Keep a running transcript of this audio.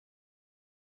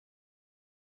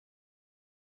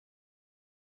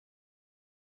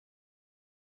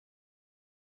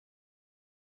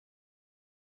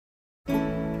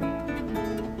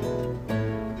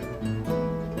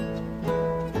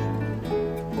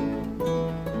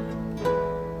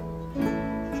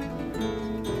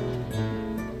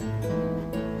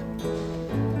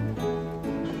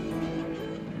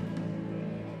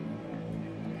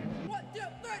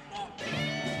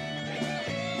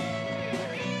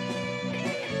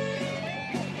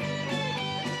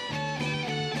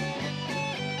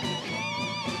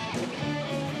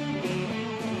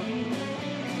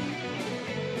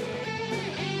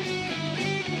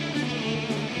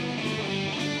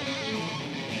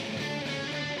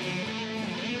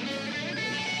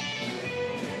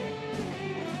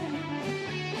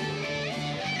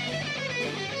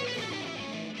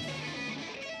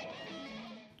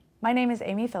My name is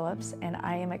Amy Phillips, and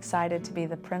I am excited to be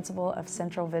the principal of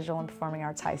Central Visual and Performing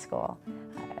Arts High School.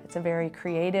 It's a very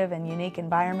creative and unique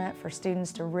environment for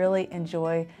students to really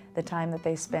enjoy the time that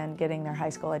they spend getting their high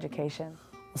school education.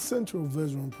 Central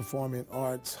Visual and Performing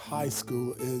Arts High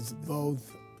School is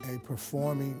both a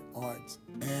performing arts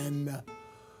and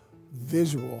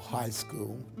visual high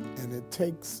school, and it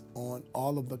takes on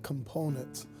all of the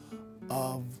components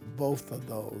of both of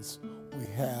those. We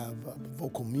have a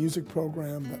vocal music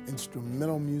program, the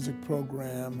instrumental music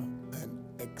program, an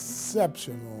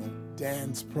exceptional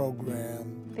dance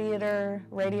program, Theater,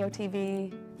 radio,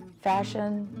 TV,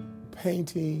 fashion,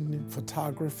 painting,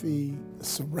 photography,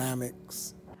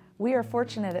 ceramics. We are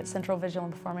fortunate at Central Visual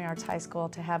and Performing Arts High School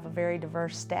to have a very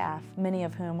diverse staff, many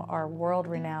of whom are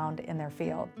world-renowned in their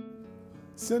field.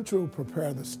 Central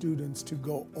prepare the students to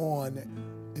go on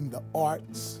in the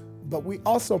arts, but we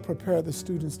also prepare the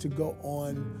students to go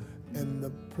on in the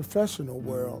professional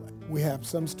world. We have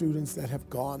some students that have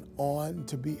gone on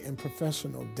to be in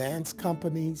professional dance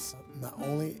companies, not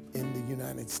only in the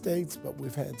United States, but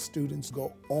we've had students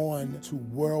go on to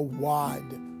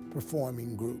worldwide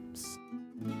performing groups.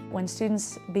 When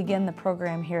students begin the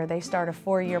program here, they start a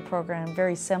 4-year program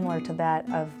very similar to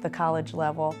that of the college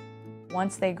level.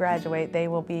 Once they graduate, they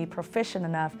will be proficient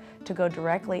enough to go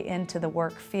directly into the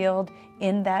work field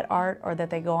in that art, or that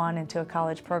they go on into a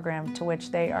college program to which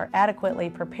they are adequately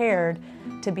prepared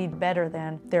to be better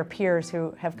than their peers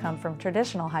who have come from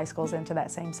traditional high schools into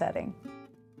that same setting.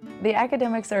 The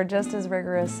academics are just as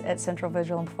rigorous at Central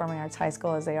Visual and Performing Arts High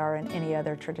School as they are in any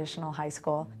other traditional high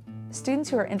school. Students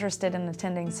who are interested in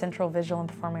attending Central Visual and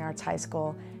Performing Arts High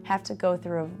School have to go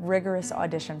through a rigorous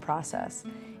audition process.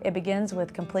 It begins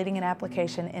with completing an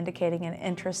application indicating an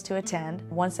interest to attend.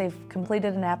 Once they've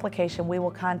completed an application, we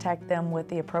will contact them with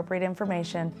the appropriate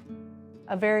information.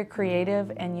 A very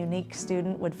creative and unique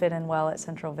student would fit in well at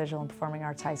Central Visual and Performing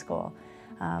Arts High School.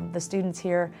 The students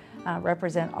here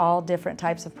represent all different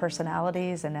types of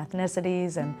personalities and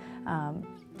ethnicities and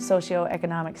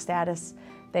socioeconomic status.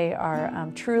 They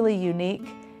are truly unique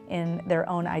in their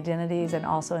own identities and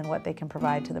also in what they can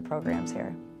provide to the programs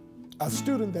here. A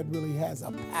student that really has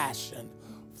a passion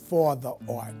for the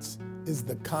arts is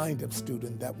the kind of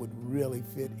student that would really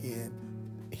fit in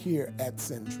here at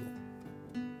Central.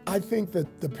 I think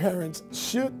that the parents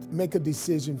should make a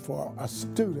decision for a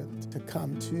student to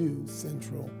come to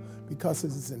Central because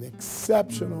it is an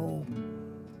exceptional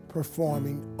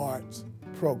performing arts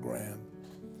program.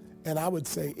 And I would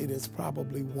say it is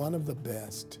probably one of the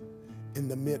best in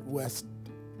the Midwest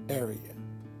area.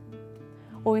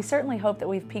 Well, we certainly hope that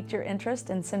we've piqued your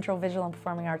interest in Central Visual and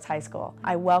Performing Arts High School.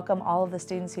 I welcome all of the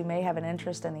students who may have an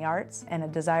interest in the arts and a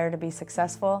desire to be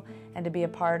successful and to be a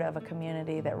part of a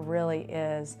community that really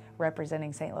is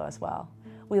representing St. Louis well.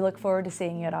 We look forward to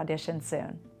seeing you at audition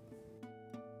soon.